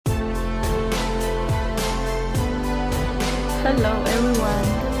Hello everyone.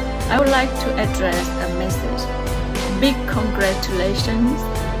 I would like to address a message. Big congratulations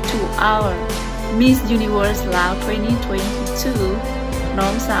to our Miss Universe Lao 2022,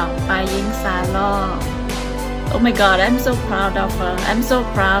 ntsha Pajyeeb. Oh my god, I'm so proud of her. I'm so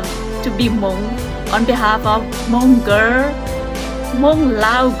proud to be Hmong on behalf of Hmong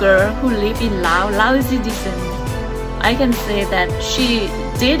Lao girl who live in Lao citizen. I can say that she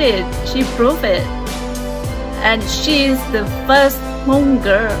did it, she proved it. And she is the first Hmong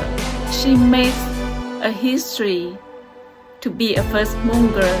girl. She makes a history to be a first Hmong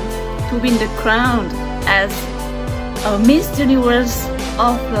girl to win the crown as a Miss Universe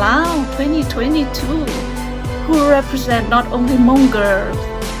of Lao 2022, who represent not only Hmong girls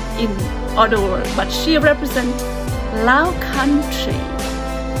in all the world, but she represents Lao country.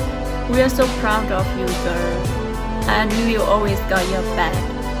 We are so proud of you, girl, and we will always got your back.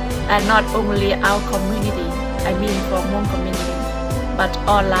 And not only our community, I mean for Hmong community, but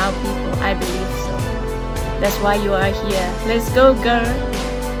all Lao people, I believe so. That's why you are here. Let's go, girl.